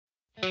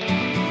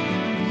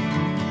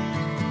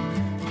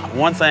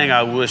One thing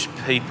I wish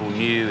people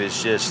knew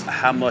is just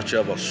how much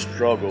of a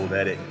struggle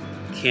that it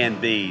can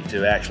be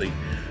to actually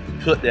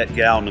put that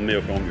gallon of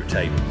milk on your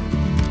table.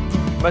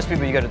 Most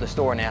people, you go to the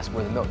store and ask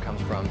where the milk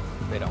comes from,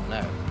 they don't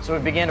know. So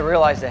we began to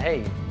realize that,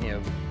 hey,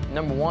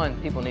 number one,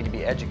 people need to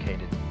be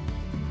educated.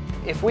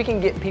 If we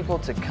can get people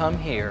to come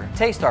here,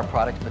 taste our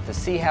product, but to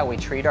see how we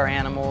treat our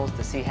animals,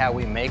 to see how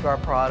we make our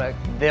product,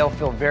 they'll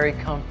feel very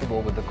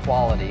comfortable with the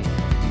quality.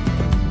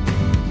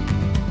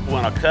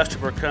 When a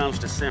customer comes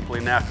to Simply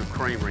Natural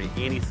Creamery,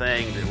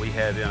 anything that we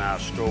have in our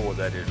store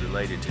that is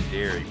related to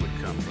dairy would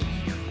come from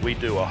here. We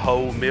do a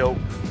whole milk,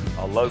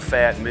 a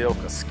low-fat milk,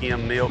 a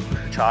skim milk,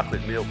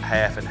 chocolate milk,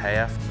 half and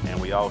half, and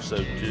we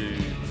also do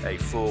a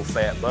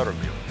full-fat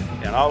buttermilk.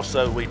 And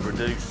also we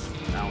produce,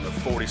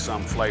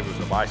 40-some flavors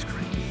of ice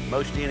cream.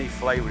 Most any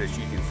flavor that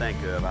you can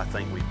think of, I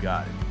think we've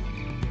got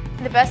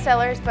it. The best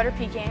seller is butter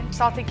pecan.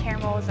 Salted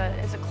caramel is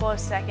a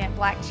close second.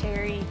 Black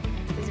cherry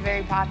is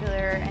very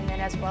popular, and then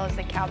as well as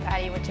the cow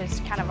patty, which is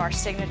kind of our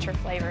signature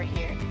flavor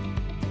here.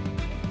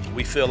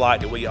 We feel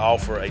like that we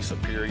offer a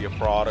superior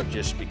product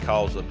just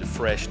because of the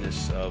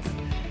freshness of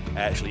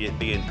actually it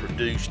being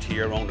produced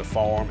here on the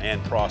farm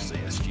and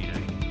processed.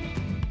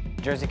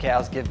 Jersey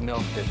cows give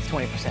milk that's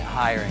 20%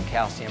 higher in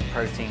calcium,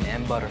 protein,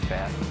 and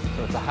butterfat,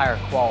 so it's a higher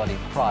quality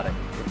product.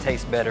 It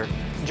tastes better.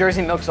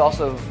 Jersey milk's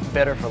also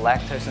better for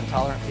lactose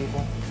intolerant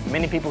people.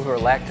 Many people who are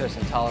lactose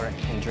intolerant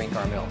can drink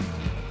our milk.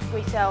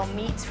 We sell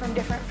meats from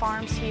different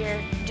farms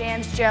here,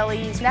 jams,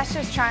 jellies, and that's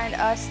just trying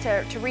us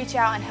to reach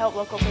out and help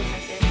local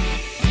businesses.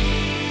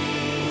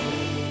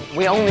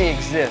 We only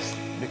exist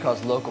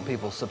because local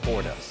people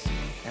support us.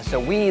 And so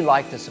we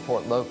like to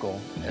support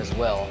local as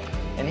well.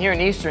 And here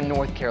in Eastern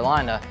North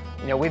Carolina,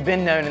 we've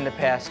been known in the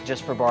past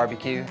just for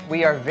barbecue.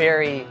 We are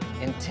very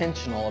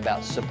intentional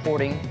about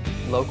supporting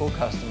local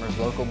customers,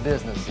 local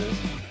businesses,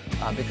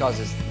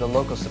 because it's the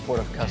local support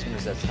of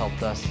customers that's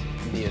helped us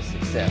be a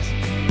success.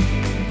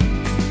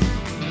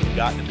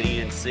 Got to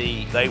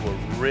BNC, they were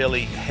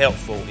really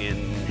helpful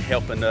in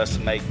helping us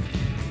make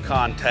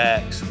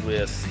contacts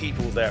with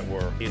people that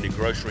were in the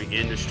grocery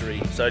industry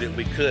so that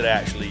we could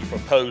actually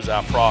propose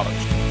our products.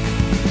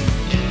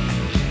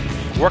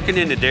 Working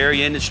in the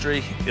dairy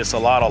industry, it's a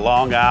lot of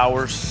long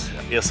hours,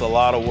 it's a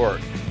lot of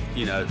work,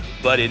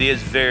 but it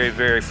is very,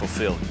 very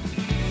fulfilling.